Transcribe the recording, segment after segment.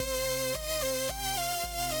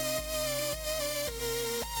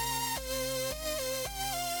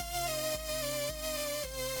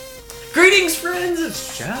Greetings, friends.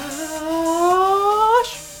 It's Josh.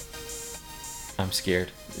 I'm scared.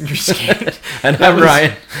 You're scared. And I'm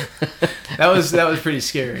Ryan. That was pretty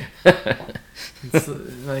scary. It's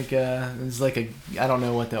like I don't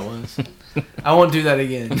know what that was. I won't do that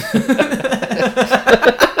again.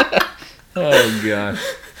 Oh gosh.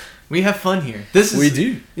 We have fun here. We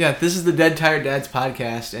do. Yeah, this is the Dead Tired Dads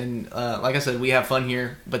podcast, and like I said, we have fun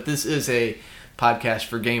here. But this is a podcast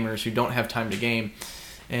for gamers who don't have time to game.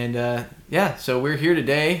 And so we're here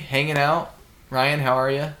today, hanging out. Ryan, how are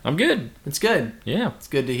you? I'm good. It's good. Yeah. It's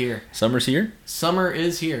good to hear. Summer's here. Summer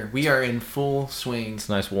is here. We are in full swing. It's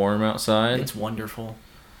nice warm outside. It's wonderful.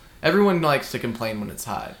 Everyone likes to complain when it's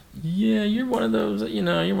hot. Yeah, you're one of those,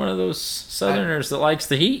 you're one of those Southerners that likes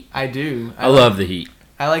the heat. I do. I love the heat.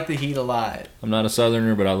 I like the heat a lot. I'm not a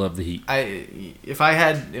Southerner, but I love the heat. If I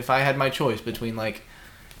had my choice between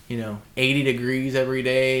 80 degrees every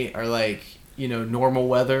day or normal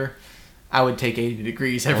weather, I would take 80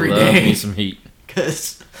 degrees every day. I love me some heat.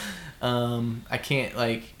 Because I can't,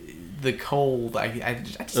 the cold, I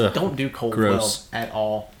just don't do cold gross. well at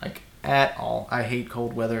all. At all. I hate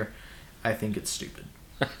cold weather. I think it's stupid.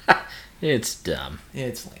 It's dumb.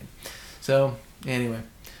 It's lame. So, anyway.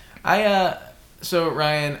 So,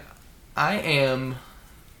 Ryan, I am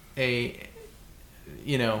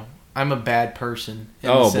I'm a bad person.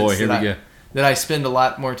 Oh, boy, here we go. That I spend a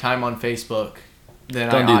lot more time on Facebook than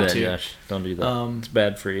Don't I do ought that, to. Josh. Don't do that. It's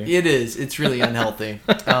bad for you. It is. It's really unhealthy.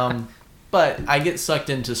 But I get sucked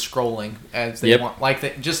into scrolling as they want,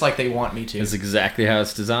 just like they want me to. That's exactly how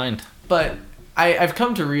it's designed. But I've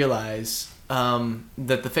come to realize that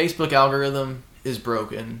the Facebook algorithm is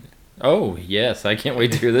broken. Oh, yes. I can't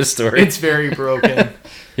wait to hear this story. It's very broken.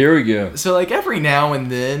 Here we go. So, every now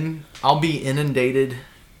and then, I'll be inundated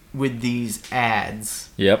with these ads.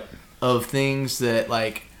 Yep. Of things that,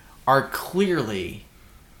 are clearly,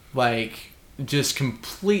 just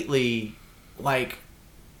completely,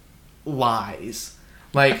 lies.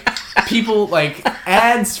 People,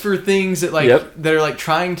 ads for things that, that are,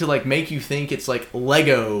 trying to, make you think it's,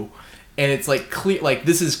 Lego. And it's, clear,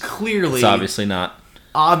 this is clearly... It's obviously not.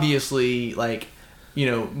 Obviously, the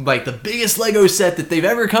biggest Lego set that they've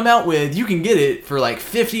ever come out with, you can get it for,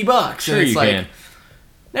 $50. Sure, and it's you can.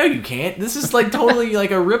 No, you can't. This is totally a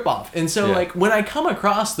ripoff. And so Yeah. when I come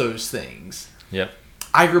across those things, Yep.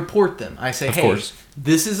 I report them. I say, Of hey, course.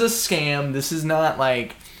 this is a scam. This is not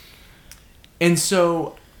And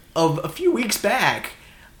so a few weeks back,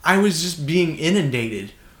 I was just being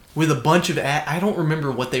inundated with a bunch of I don't remember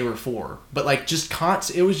what they were for, but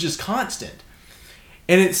it was just constant.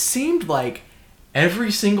 And it seemed like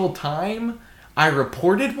every single time I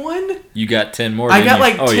reported one, You got 10 more. I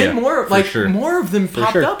got 10 more, sure. more of them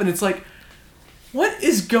popped up, and it's what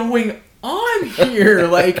is going on here?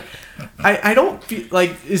 I don't feel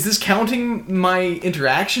is this counting my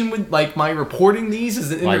interaction with my reporting these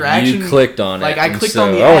as an interaction? You clicked on it. I clicked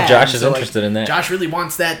on the ad. ad. Josh is interested in that. Josh really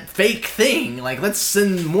wants that fake thing. Let's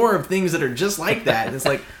send more of things that are just like that. And it's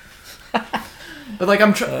but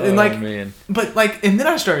I'm trying, man. But and then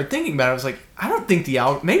I started thinking about it. I was I don't think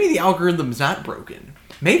maybe the algorithm's not broken.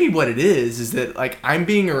 Maybe what it is that I'm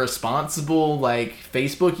being a responsible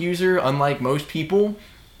Facebook user, unlike most people.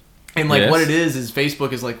 And Yes. what it is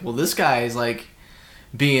Facebook is well, this guy is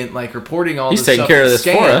being reporting all He's this taking stuff care of as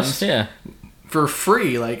this for us. scams Yeah. for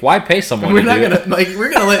free. Why pay someone? We're to not do gonna it? we're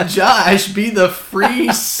gonna let Josh be the free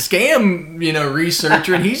scam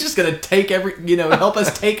researcher, and he's just gonna take help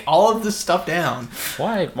us take all of this stuff down.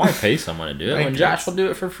 Why pay someone to do it when Josh will do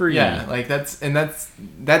it for free? Yeah,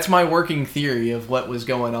 that's my working theory of what was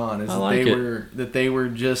going on. Is that they were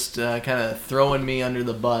just kind of throwing me under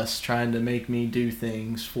the bus, trying to make me do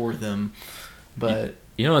things for them. But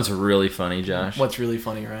You know what's really funny, Josh? what's really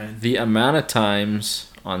funny, Ryan? The amount of times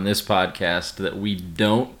on this podcast that we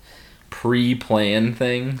don't pre-plan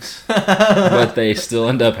things, but they still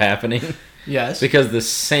end up happening. Yes. Because the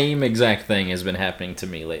same exact thing has been happening to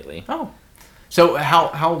me lately. Oh. So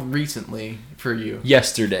how recently for you?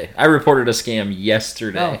 Yesterday. I reported a scam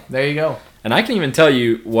yesterday. Oh, there you go. And I can even tell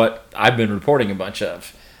you what I've been reporting a bunch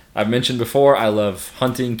of. I've mentioned before, I love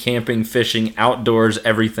hunting, camping, fishing, outdoors,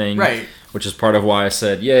 everything. Right. Which is part of why I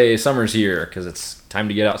said, yay, summer's here, because it's time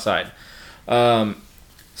to get outside.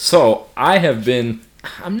 So I have been,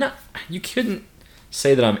 you couldn't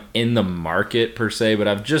say that I'm in the market per se, but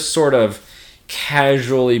I've just sort of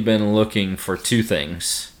casually been looking for two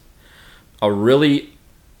things. A really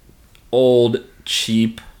old,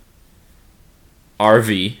 cheap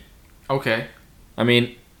RV. Okay. I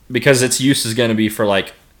mean, because its use is going to be for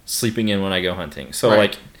sleeping in when I go hunting. So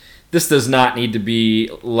Right. this does not need to be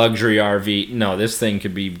luxury RV. No, this thing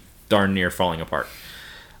could be darn near falling apart.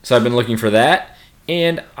 So I've been looking for that,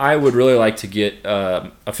 and I would really like to get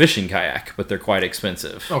a fishing kayak, but they're quite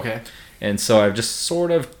expensive. Okay. And so I've just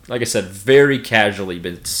sort of, like I said, very casually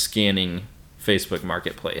been scanning Facebook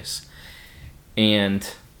Marketplace. And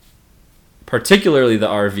particularly the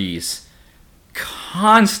RVs,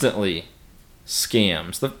 constantly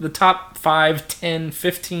scams. The top 5, 10,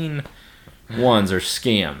 15 ones are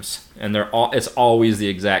scams. And it's always the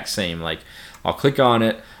exact same. Like, I'll click on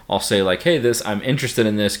it, I'll say like, hey, I'm interested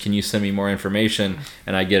in this, can you send me more information?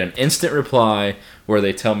 And I get an instant reply where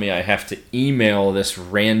they tell me I have to email this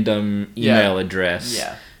random email address.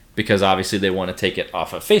 Yeah. Because obviously they want to take it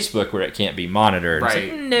off of Facebook where it can't be monitored. Right.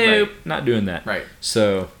 It's like, nope, Right. not doing that. Right.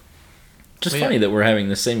 So, just funny that we're having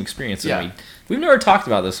the same experience. Yeah. We've never talked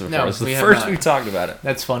about this before. No, This is we the have first not. we've talked about it.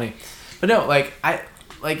 That's funny. But no, like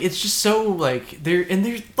it's just so like there's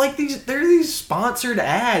like these sponsored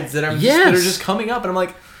ads that that are just coming up, and I'm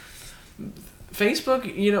like, Facebook,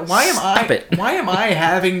 why am I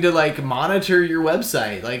having to like monitor your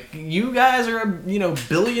website? Like, you guys are a $1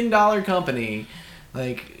 billion company.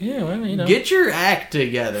 Like, get your act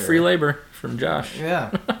together. Free labor from Josh.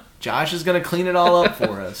 Yeah. Josh is gonna clean it all up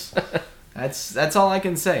for us. That's all I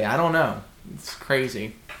can say. I don't know. It's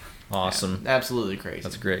crazy. Awesome. Yeah, absolutely crazy.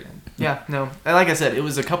 That's great. Yeah, no. And like I said, it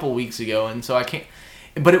was a couple weeks ago, and so I can't.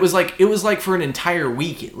 But it was like for an entire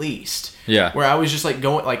week at least. Yeah. Where I was just like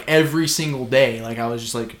going like every single day. Like, I was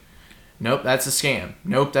just like, nope, that's a scam.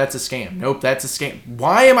 Nope, that's a scam. Nope, that's a scam.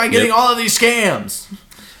 Why am I getting all of these scams?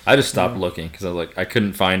 I just stopped looking because I was like, I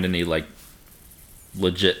couldn't find any like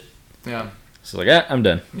legit. Yeah. So like, I'm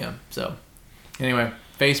done. Yeah. So anyway,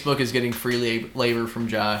 Facebook is getting free labor from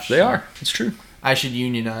Josh. They are. It's true. I should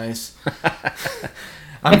unionize.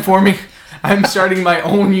 I'm starting my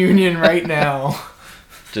own union right now.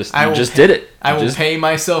 Did it. I will pay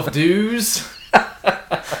myself dues.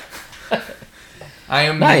 I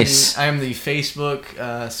am nice. I am the Facebook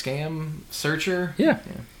scam searcher. Yeah.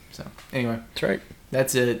 So anyway, that's right.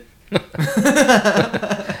 That's it.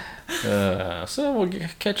 So we'll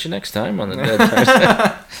catch you next time on the Dead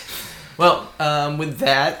Tires. Well, with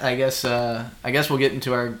that, I guess we'll get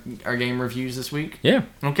into our game reviews this week. Yeah.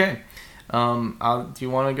 Okay. Do you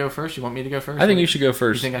want to go first? You want me to go first? I think you should go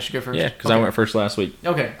first. You think I should go first? Yeah, because I went first last week.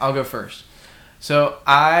 Okay, I'll go first. So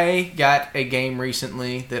I got a game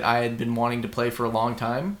recently that I had been wanting to play for a long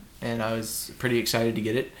time, and I was pretty excited to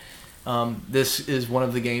get it. This is one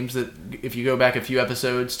of the games that, if you go back a few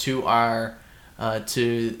episodes to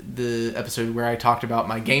to the episode where I talked about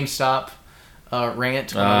my GameStop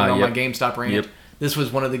rant, my GameStop rant. Yep. This was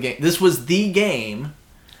one of the game. This was the game.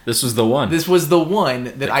 This was the one. This was the one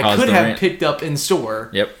that I could have rant. picked up in store.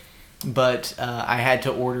 Yep. But I had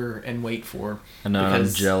to order and wait for. And now I'm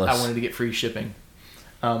jealous. I wanted to get free shipping.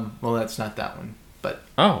 Well, that's not that one, but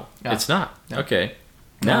it's not. No. Okay.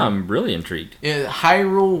 Now I'm really intrigued.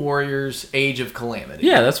 Hyrule Warriors: Age of Calamity.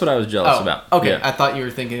 Yeah, that's what I was jealous about. Okay, Yeah. I thought you were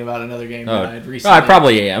thinking about another game that I had recently. I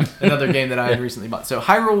probably am. Another game that I had recently bought. So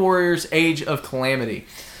Hyrule Warriors: Age of Calamity.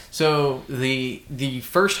 So the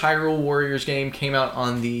first Hyrule Warriors game came out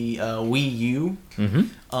on the Wii U,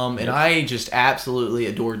 and I just absolutely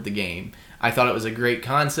adored the game. I thought it was a great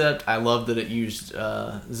concept. I loved that it used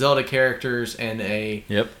Zelda characters and a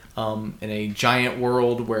in a giant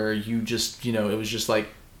world where you just it was just like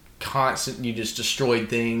constant. You just destroyed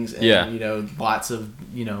things, and lots of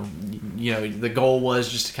the goal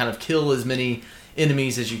was just to kind of kill as many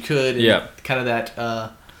enemies as you could. And kind of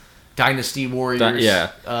that. Dynasty Warriors,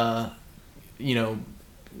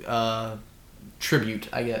 tribute.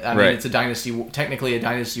 I guess. I mean, it's technically a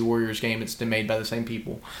Dynasty Warriors game. It's been made by the same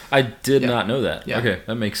people. I did not know that. Yeah. Okay,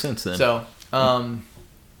 that makes sense then. So I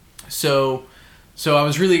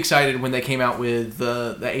was really excited when they came out with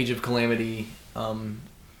the Age of Calamity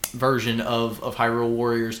version of Hyrule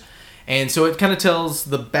Warriors, and so it kind of tells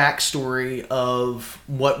the backstory of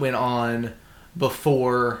what went on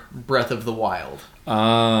before Breath of the Wild.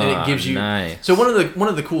 And it gives you nice. So one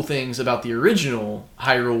of the cool things about the original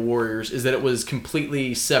Hyrule Warriors is that it was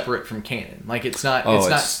completely separate from canon. Like it's not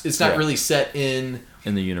really set in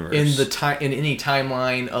the universe in any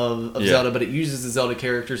timeline of Zelda, but it uses the Zelda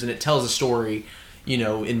characters and it tells a story,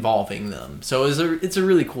 involving them. So it's a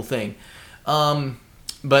really cool thing.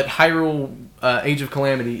 But Hyrule Age of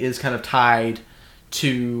Calamity is kind of tied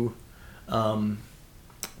to the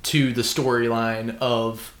storyline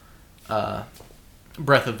of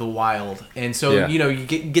Breath of the Wild, and so you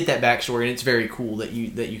get that backstory, and it's very cool that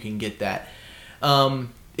you can get that.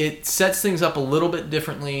 It sets things up a little bit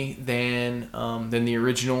differently than the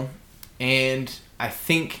original, and I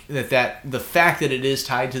think that the fact that it is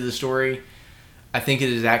tied to the story, I think it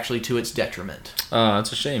is actually to its detriment.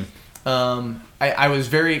 That's a shame. I was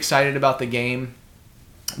very excited about the game,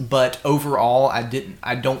 but overall,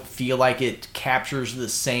 I don't feel like it captures the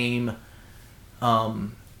same.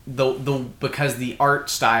 Because the art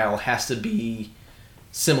style has to be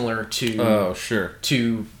similar to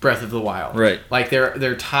to Breath of the Wild. Right. Like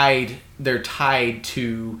they're tied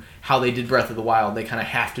to how they did Breath of the Wild. They kind of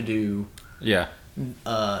have to do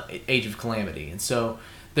Age of Calamity. And so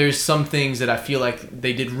there's some things that I feel like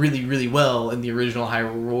they did really, really well in the original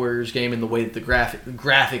Hyrule Warriors game, and the way that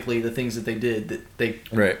graphically the things that they did that they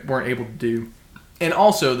weren't able to do. And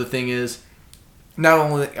also the thing is, not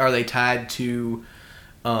only are they tied to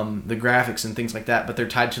the graphics and things like that, but they're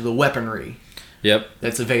tied to the weaponry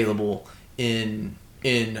that's available in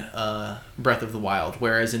Breath of the Wild.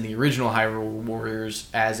 Whereas in the original Hyrule Warriors,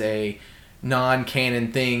 as a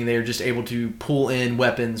non-canon thing, they're just able to pull in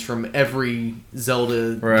weapons from every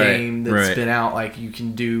Zelda game that's been out. Like you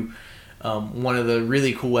can do one of the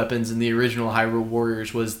really cool weapons in the original Hyrule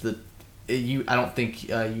Warriors was I don't think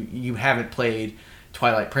you haven't played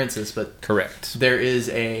Twilight Princess, but correct. There is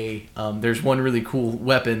there's one really cool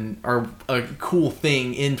weapon or a cool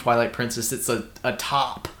thing in Twilight Princess. It's a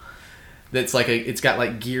top that's like it's got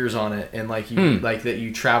like gears on it, and like you like that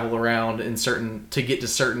you travel around to get to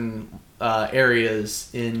certain areas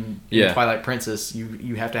in Twilight Princess.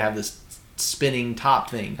 You have to have this spinning top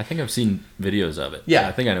thing. I think I've seen videos of it. Yeah,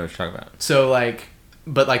 I think I know what you're talking about. So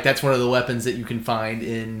but that's one of the weapons that you can find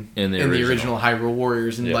in the original Hyrule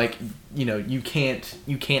Warriors, and you can't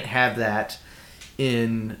have that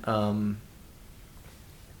in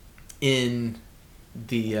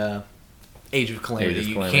the Age of Calamity.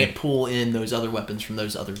 You can't pull in those other weapons from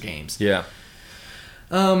those other games. Yeah.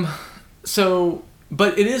 So,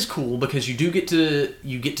 but it is cool because you get to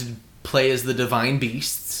play as the Divine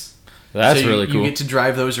Beasts. That's really cool. You get to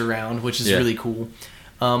drive those around, which is really cool.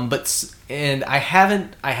 And I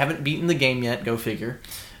haven't beaten the game yet. Go figure.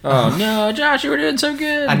 Oh no, Josh, you were doing so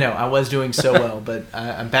good. I know I was doing so well, but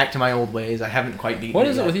I'm back to my old ways. I haven't quite beaten. What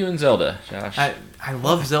is it with you and Zelda, Josh? I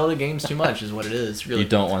love Zelda games too much, is what it is. Really, you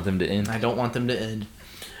don't want them to end. I don't want them to end.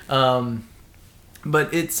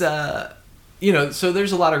 But it's so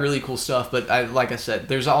there's a lot of really cool stuff. But like I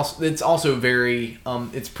said, it's also very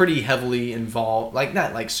it's pretty heavily involved. Like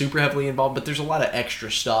not like super heavily involved, but there's a lot of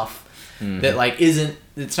extra stuff. That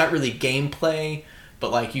it's not really gameplay,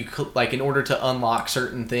 but like in order to unlock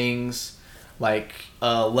certain things, like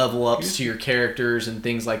level ups to your characters and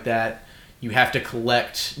things like that, you have to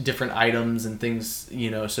collect different items and things,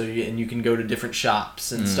 and you can go to different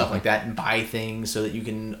shops and stuff like that and buy things so that you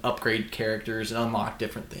can upgrade characters and unlock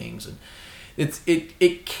different things, and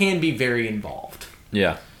it can be very involved.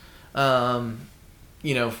 Yeah. In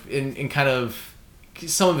kind of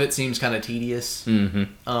some of it seems kind of tedious.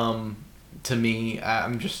 To me,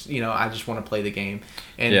 I'm just I just want to play the game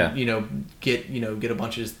and get a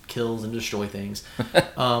bunch of kills and destroy things.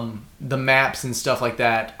 The maps and stuff like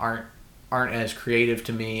that aren't as creative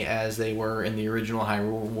to me as they were in the original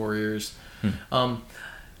Hyrule Warriors.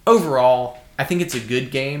 Overall, I think it's a good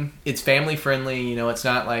game. It's family friendly. It's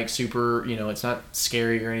not like super. It's not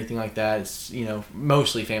scary or anything like that. It's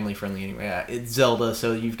mostly family friendly anyway. It's Zelda,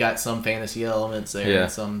 so you've got some fantasy elements there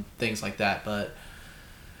and some things like that, but.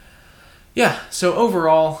 Yeah, so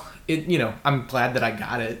overall, I'm glad that I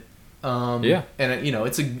got it. And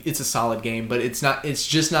it's a solid game, but it's not as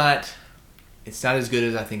good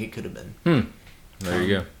as I think it could have been. There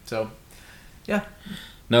you go. So, yeah.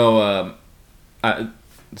 No, I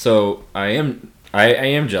am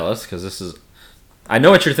jealous because this is. I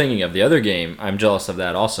know what you're thinking of. The other game, I'm jealous of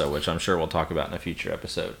that also, which I'm sure we'll talk about in a future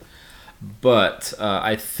episode. But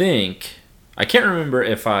I think I can't remember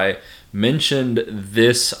if I mentioned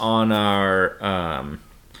this on our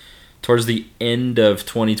towards the end of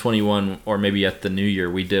 2021 or maybe at the new year.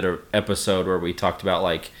 We did an episode where we talked about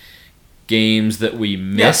like games that we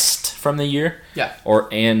missed from the year. Yeah.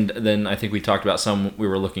 And then I think we talked about some we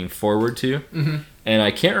were looking forward to. Mm-hmm. And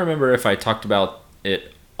I can't remember if I talked about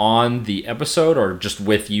it on the episode or just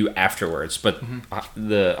with you afterwards. But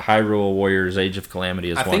the Hyrule Warriors Age of Calamity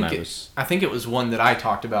is one I was. I think it was one that I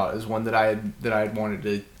talked about as one that I had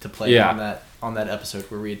wanted to play on that episode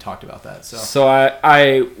where we had talked about that. So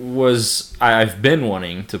I've been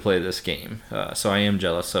wanting to play this game. So I am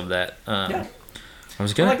jealous of that. I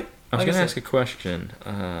was gonna ask a question,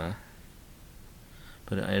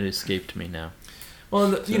 but it escaped me now.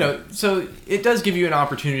 Well, so it does give you an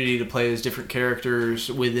opportunity to play as different characters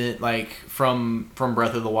within, like from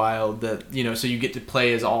Breath of the Wild. That so you get to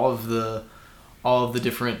play as all of the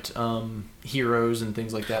different heroes and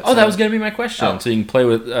things like that. Oh, that was gonna be my question. Oh. So you can play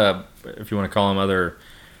with, if you want to call them other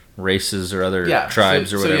races or other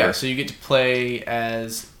tribes or whatever. So you get to play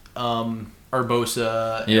as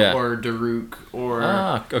Urbosa Yeah. or Daruk or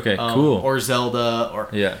okay, cool. or Zelda or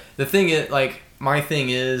Yeah. the thing is like my thing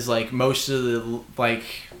is like most of the like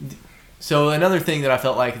so another thing that I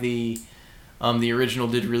felt like the original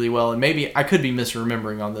did really well, and maybe I could be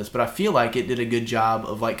misremembering on this, but I feel like it did a good job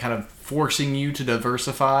of like kind of forcing you to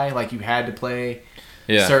diversify. Like you had to play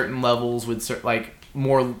certain levels with like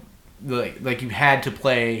more like you had to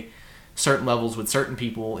play certain levels with certain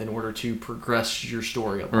people in order to progress your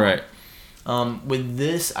story along. Right. With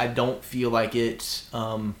this, I don't feel like it.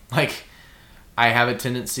 Like I have a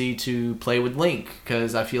tendency to play with Link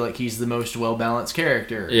because I feel like he's the most well balanced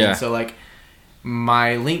character. Yeah. And so like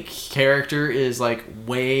my Link character is like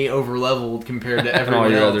way over leveled compared to everyone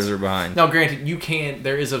and all your else. others are behind. Now, granted, you can.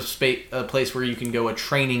 There is a place where you can go, a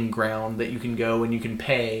training ground that you can go and you can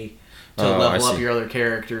pay to level up your other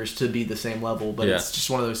characters to be the same level. But it's just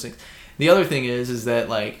one of those things. The other thing is that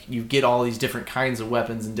like you get all these different kinds of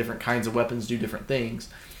weapons, and different kinds of weapons do different things.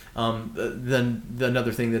 Then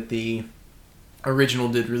another thing that the original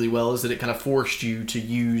did really well is that it kind of forced you to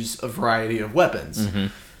use a variety of weapons. Mm-hmm.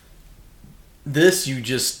 This you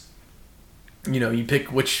just you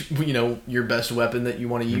pick which your best weapon that you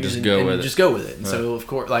want to use just and go with it. And so of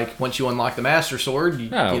course, like once you unlock the Master Sword,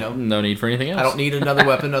 no need for anything else. I don't need another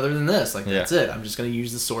weapon other than this. Like that's it. I'm just going to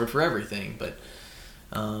use the sword for everything. But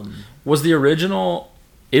is the original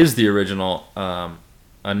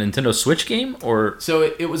a Nintendo Switch game or? So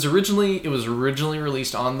it was originally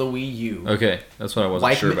released on the Wii U. Okay, that's what I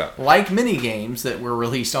wasn't sure about. Like many games that were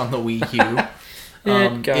released on the Wii U,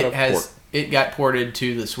 it got ported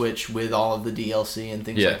to the Switch with all of the DLC and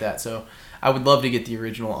things like that. So I would love to get the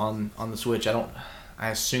original on the Switch. I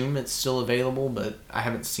assume it's still available, but I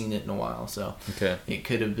haven't seen it in a while. So it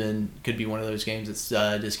could be one of those games that's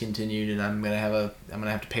discontinued, and I'm gonna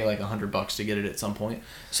have to pay like $100 to get it at some point.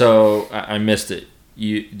 So I missed it.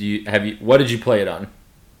 What did you play it on?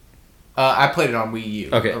 I played it on Wii U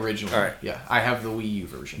originally. All right. Yeah, I have the Wii U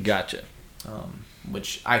version. Gotcha.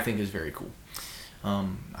 Which I think is very cool.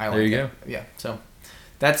 There you go. Yeah. So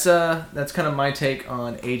that's kind of my take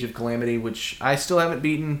on Age of Calamity, which I still haven't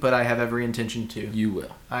beaten, but I have every intention to. You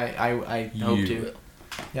will. I hope to. Will.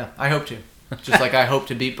 Yeah, I hope to. Just like I hope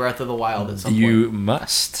to beat Breath of the Wild at some point. You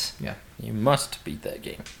must. Yeah. You must beat that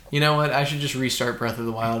game. You know what? I should just restart Breath of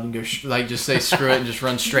the Wild and go just say screw it and just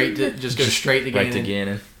run straight to go straight to Ganon. Right to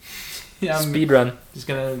Ganon. Yeah, speed run. Just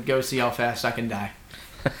gonna go see how fast I can die.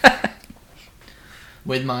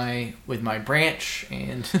 with my branch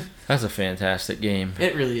and. That's a fantastic game.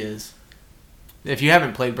 It really is. If you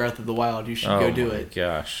haven't played Breath of the Wild, you should go do it. Oh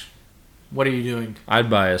my gosh. What are you doing? I'd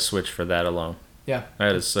buy a Switch for that alone. Yeah.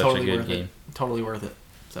 That is such a good game. Totally worth it.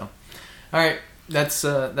 So, all right. That's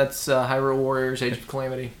Hyrule Warriors: Age of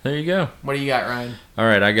Calamity. There you go. What do you got, Ryan? All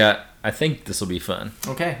right, I think this will be fun.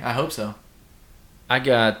 Okay, I hope so. I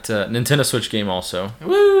got Nintendo Switch game also.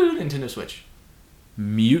 Woo! Nintendo Switch.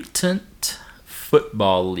 Mutant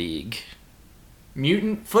Football League.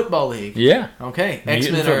 Mutant Football League. Yeah. Okay.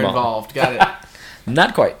 X-Men are involved. Got it.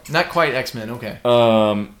 Not quite. Not quite X-Men. Okay.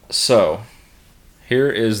 So, here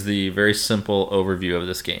is the very simple overview of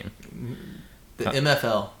this game. The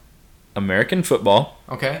MFL. American football.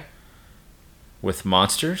 Okay. With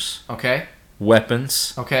monsters. Okay.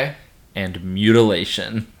 Weapons. Okay. And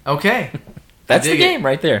mutilation. Okay. That's the game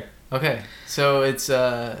right there. Okay. So it's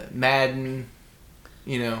Madden,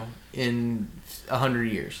 in 100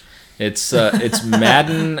 years. It's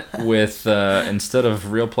Madden with instead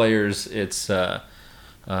of real players, it's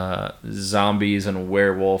zombies and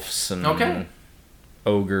werewolves and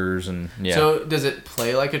ogres and So does it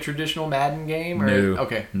play like a traditional Madden game? Or? No,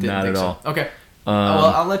 okay, not at all. Okay, well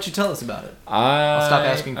I'll let you tell us about it. I'll stop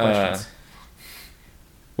asking questions.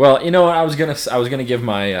 Well, you know what? I was gonna give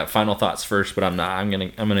my final thoughts first, but I'm not. I'm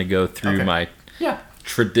gonna go through my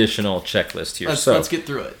traditional checklist here. Let's get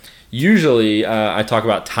through it. Usually, I talk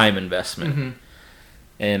about time investment,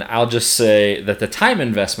 and I'll just say that the time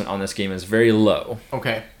investment on this game is very low.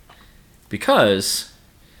 Okay. Because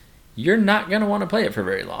you're not gonna want to play it for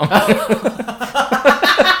very long.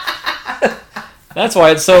 That's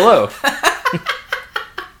why it's so low.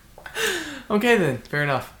 Okay, then. Fair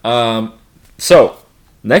enough. So,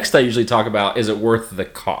 next I usually talk about, is it worth the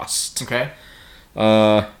cost? Okay.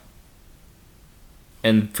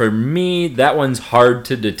 And for me, that one's hard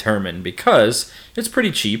to determine because it's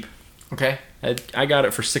pretty cheap. Okay. I got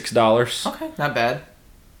it for $6. Okay, not bad.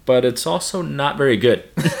 But it's also not very good.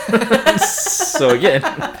 So again,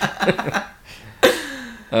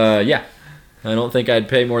 yeah. I don't think I'd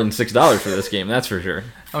pay more than $6 for this game, that's for sure.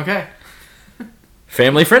 Okay.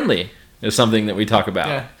 Family friendly is something that we talk about.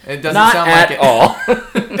 Yeah, it doesn't not sound at like it. all.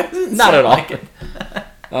 Not at all. Like it.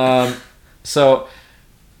 So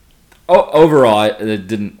overall, it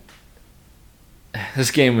didn't.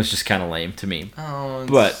 This game was just kind of lame to me. Oh,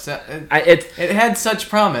 but it had such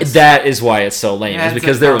promise. That is why it's so lame. Is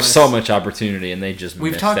because there was so much opportunity and they just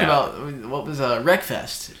We've missed talked out. about what was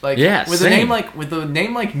Wreckfest. Like Yeah, with same. a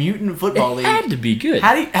name like Mutant Football League. It had to be good.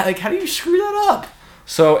 How do you screw that up?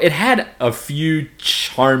 So it had a few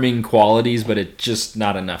charming qualities, but it's just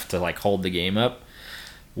not enough to like hold the game up.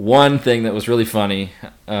 One thing that was really funny.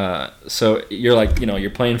 So you're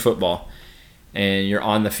playing football, and you're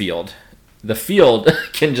on the field. The field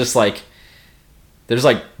can just like there's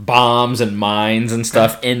like bombs and mines and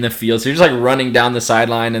stuff in the field, so you're just like running down the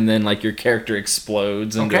sideline, and then like your character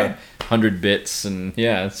explodes into 100 bits, and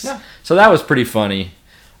so that was pretty funny.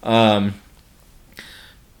 One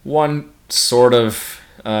sort of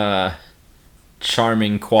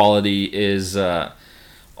charming quality is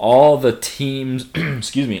all the teams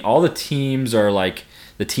all the teams are like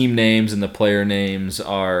the team names and the player names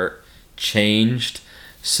are changed.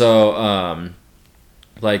 So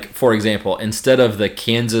like for example, instead of the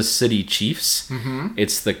Kansas City Chiefs,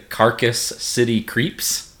 it's the Carcass City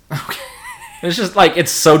Creeps. Okay. It's just like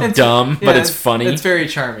it's dumb, but it's funny. It's very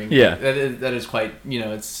charming. Yeah, that is quite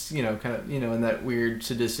it's kind of in that weird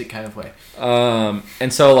sadistic kind of way.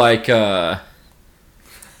 And so like I'm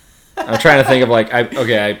trying to think of like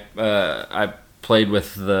I played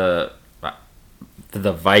with the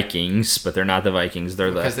Vikings, but they're not the Vikings.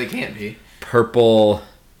 They're because they can't be purple.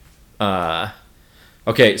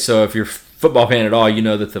 Okay, so if you're a football fan at all, you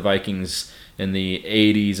know that the Vikings in the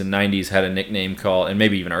 80s and 90s had a nickname called, and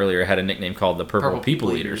maybe even earlier had a nickname called the Purple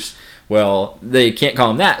People Eaters. Well, they can't call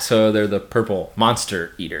them that, so they're the Purple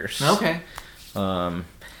Monster Eaters. Okay.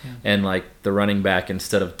 And like the running back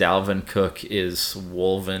instead of Dalvin Cook is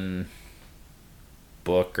Wolven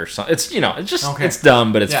Book or something. It's it's just it's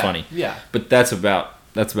dumb, but it's funny. Yeah. But that's about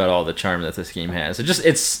all the charm that this game has.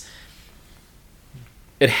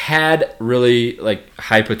 It had really like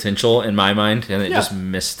high potential in my mind, and it just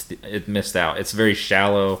missed out. It's very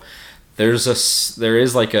shallow. There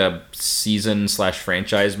is like a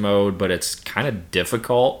season/franchise mode, but it's kind of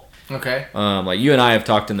difficult. Okay. Like you and I have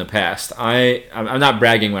talked in the past. I'm not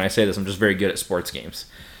bragging when I say this. I'm just very good at sports games.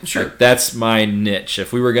 Sure. Like, that's my niche.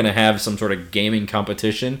 If we were gonna have some sort of gaming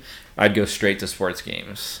competition, I'd go straight to sports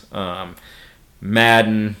games.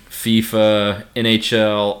 Madden, FIFA,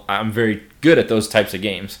 NHL. I'm very good at those types of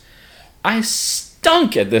games. I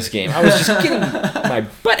stunk at this game. I was just getting my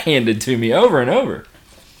butt handed to me over and over.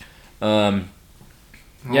 When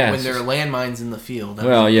there are landmines in the field.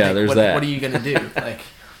 There's that. What are you going to do? Like,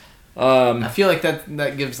 I feel like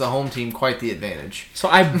that gives the home team quite the advantage. So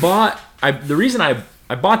the reason I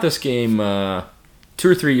bought this game 2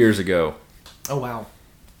 or 3 years ago. Oh, wow.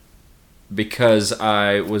 Because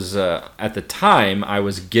I was, at the time, I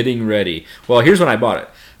was getting ready. Well, here's when I bought it.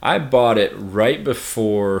 I bought it right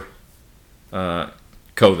before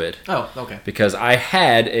COVID. Oh, okay. Because I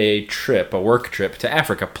had a work trip to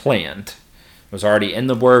Africa planned. It was already in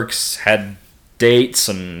the works, had dates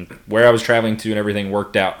and where I was traveling to and everything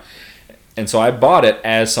worked out. And so I bought it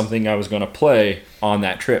as something I was going to play on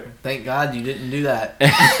that trip. Thank God you didn't do that.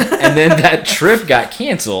 And then that trip got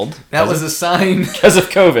canceled. That was a sign. Because of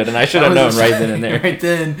COVID, and I should have known right then and there. Right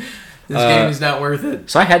then. This game is not worth it.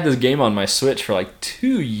 So I had this game on my Switch for like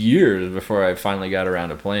 2 years before I finally got around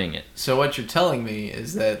to playing it. So what you're telling me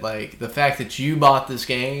is that like the fact that you bought this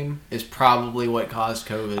game is probably what caused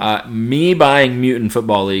COVID. Me buying Mutant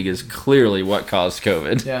Football League is clearly what caused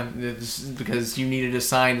COVID. Yeah, it's because you needed a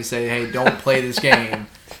sign to say, "Hey, don't play this game."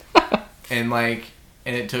 and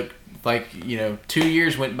it took 2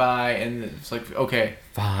 years went by, and it's like, okay,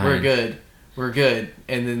 fine, we're good,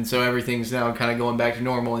 and then so everything's now kind of going back to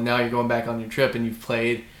normal, and now you're going back on your trip, and you've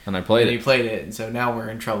played, and I played it. You played it, and so now we're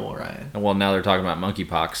in trouble, Ryan. Well, now they're talking about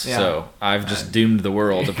monkeypox, so I've just doomed the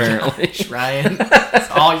world, apparently. Gosh, Ryan,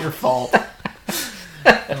 it's all your fault.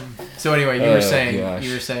 So anyway, you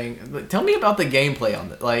were saying, tell me about the gameplay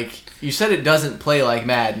on it. Like you said, it doesn't play like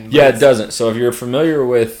Madden. Yeah, it doesn't. So if you're familiar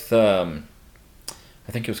with, I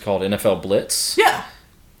think it was called NFL Blitz. Yeah,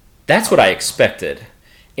 that's what I expected.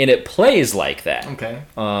 And it plays like that. Okay.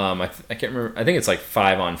 I can't remember. I think it's like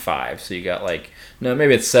 5-on-5. So you got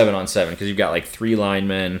maybe it's 7-on-7 because you've got like 3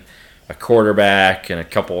 linemen, a quarterback, and a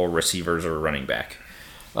couple receivers or a running back.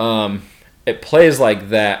 It plays like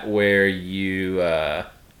that where you.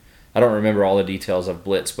 I don't remember all the details of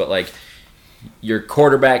Blitz, but like your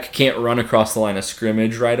quarterback can't run across the line of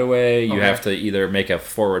scrimmage right away. You have to either make a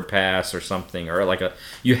forward pass or something, or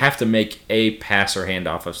you have to make a pass or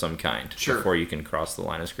handoff of some kind before you can cross the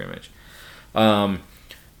line of scrimmage.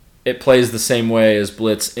 It plays the same way as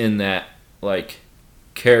Blitz in that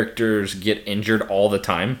characters get injured all the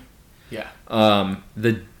time. Yeah.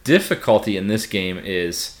 The difficulty in this game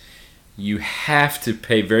is you have to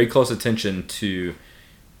pay very close attention to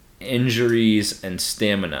injuries and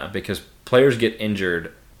stamina because players get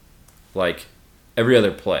injured like every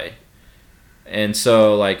other play. And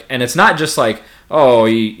so like, and it's not just like, oh,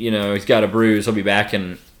 he's got a bruise, he'll be back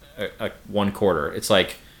in one quarter. It's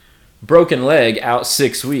like broken leg out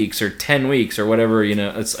 6 weeks or 10 weeks or whatever,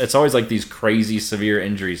 it's always like these crazy severe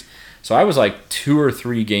injuries. So I was like 2 or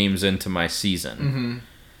 3 games into my season. Mm-hmm.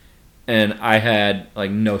 And I had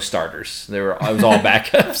like no starters. I was all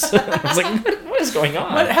backups. I was like, what is going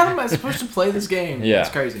on? How am I supposed to play this game? Yeah. It's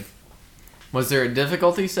crazy. Was there a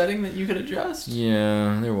difficulty setting that you could adjust?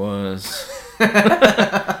 Yeah, there was.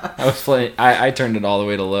 I was playing. I turned it all the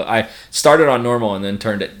way to low. I started on normal and then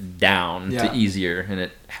turned it down to easier, and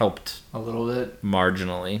it helped a little bit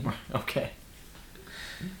marginally. Okay.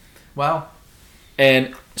 Wow.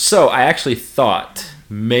 And so I actually thought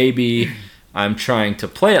maybe I'm trying to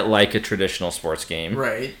play it like a traditional sports game,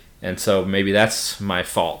 right? And so maybe that's my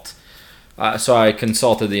fault. So I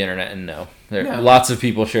consulted the internet, and lots of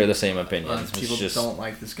people share the same opinion. Lots of people just don't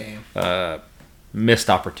like this game. Missed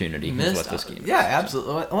opportunity is what this game is. Yeah,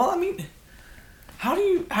 absolutely. Well, I mean, how do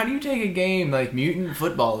you take a game like Mutant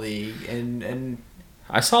Football League and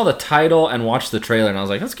I saw the title and watched the trailer, and I was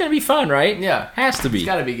like, that's gonna be fun, right? Yeah, has to be. It's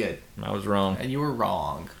gotta be good. I was wrong. And you were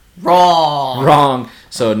wrong. Wrong.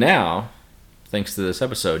 So now, thanks to this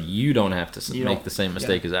episode, you don't have to make the same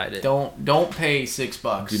mistake as I did. Don't pay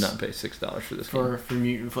 $6. Do not pay $6 for this game. For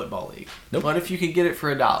Mutant Football League. Nope. What if you could get it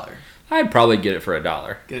for $1? I'd probably get it for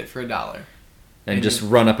 $1. Get it for $1. And just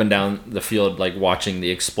run up and down the field, like watching the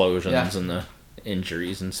explosions and the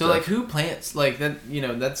injuries and stuff. So, like, who plants, like, that,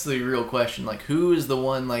 that's the real question. Like, who is the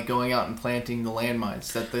one, like, going out and planting the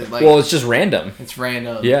landmines? Well, it's just random. It's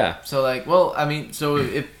random. Yeah. So, like, well, I mean,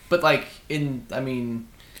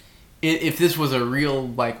 if this was a real,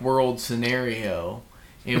 like, world scenario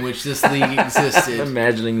in which this league existed.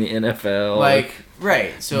 Imagining the NFL. Like,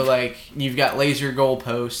 right. So, like, you've got laser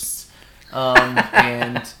goalposts,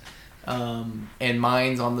 and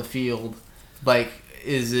mines on the field. Like,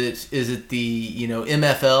 is it the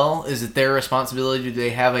MFL? Is it their responsibility? Do they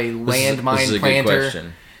have a landmine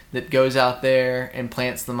planter that goes out there and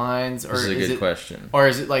plants the mines? Or this is a good question. Or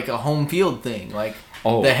is it like a home field thing? Like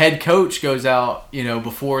the head coach goes out,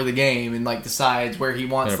 before the game and like decides where he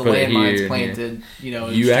wants the landmines planted.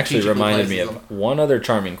 You actually reminded me of one other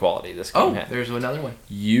charming quality this game had. There's another one.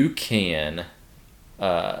 You can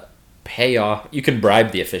pay off. You can bribe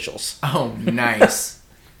the officials. Oh, nice.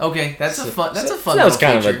 Okay, that's a fun. That was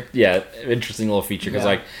kind feature. of a interesting little feature because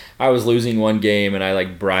like I was losing one game and I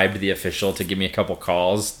like bribed the official to give me a couple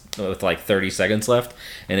calls with like 30 seconds left,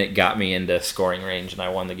 and it got me into scoring range and I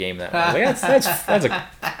won the game. That I was like,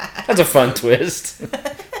 that's a fun twist.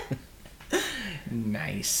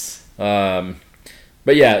 Nice. But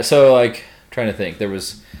yeah, so like trying to think,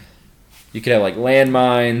 you could have like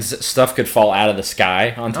landmines, stuff could fall out of the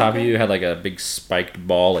sky on top of you. Had like a big spiked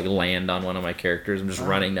ball like land on one of my characters. I'm just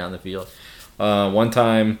running down the field. One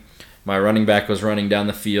time, my running back was running down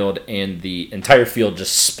the field and the entire field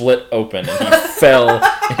just split open and he fell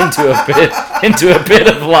into a pit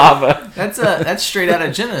of lava. That's straight out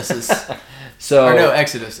of Genesis.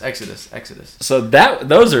 Exodus. So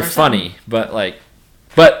those are funny, but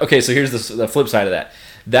okay. So here's the flip side of that.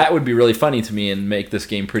 That would be really funny to me and make this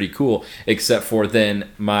game pretty cool, except for then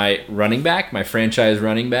my franchise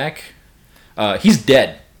running back, he's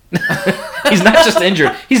dead. He's not just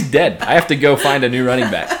injured, he's dead. I have to go find a new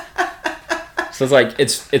running back. So it's like,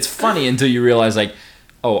 it's funny until you realize like,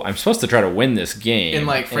 oh, I'm supposed to try to win this game. In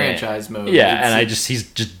like franchise mode. Yeah, and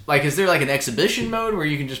he's just... Like, is there like an exhibition mode where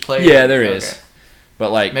you can just play? Yeah, there is.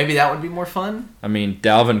 But like... Maybe that would be more fun? I mean,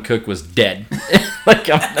 Dalvin Cook was dead. Like,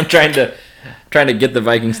 I'm trying to get the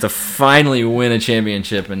Vikings to finally win a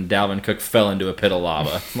championship, and Dalvin Cook fell into a pit of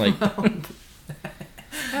lava. Like,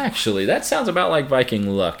 actually, that sounds about like Viking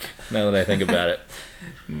luck, now that I think about it.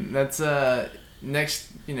 That's, next,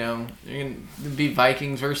 you're going to be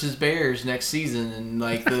Vikings versus Bears next season, and,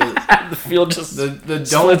 like, the field just the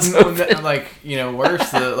dome, like,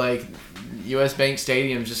 worse, the, like, U.S. Bank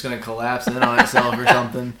Stadium's just going to collapse in on itself or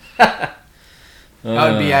something. That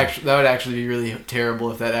would actually be really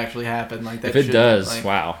terrible if that actually happened. Like that. If it does,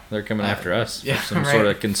 wow, they're coming after us for some sort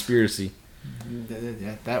of conspiracy.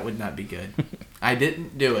 Yeah, that would not be good. I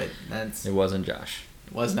didn't do it. It wasn't Josh.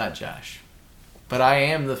 It was not Josh. But I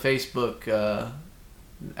am the Facebook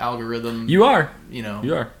algorithm. You are.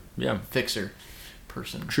 You are. Yeah. Fixer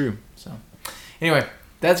person. True. So, anyway,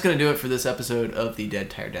 that's going to do it for this episode of the Dead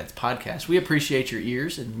Tired Dads podcast. We appreciate your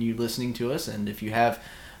ears and you listening to us. And if you have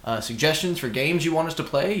suggestions for games you want us to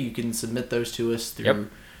play, you can submit those to us through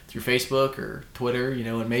Facebook or Twitter,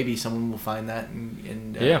 and maybe someone will find that.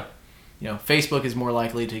 And Facebook is more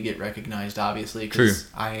likely to get recognized, obviously, because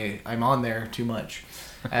I'm on there too much,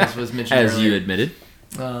 as was mentioned as earlier. you admitted.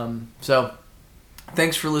 So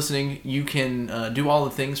thanks for listening. You can do all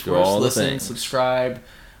the things for us. Listen, subscribe,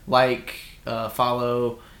 like,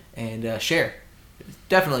 follow, and share.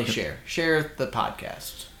 Definitely share. Share the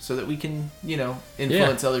podcast so that we can,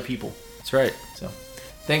 influence other people. That's right. So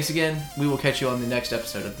thanks again. We will catch you on the next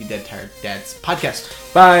episode of the Dead Tired Dads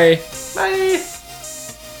podcast. Bye. Bye.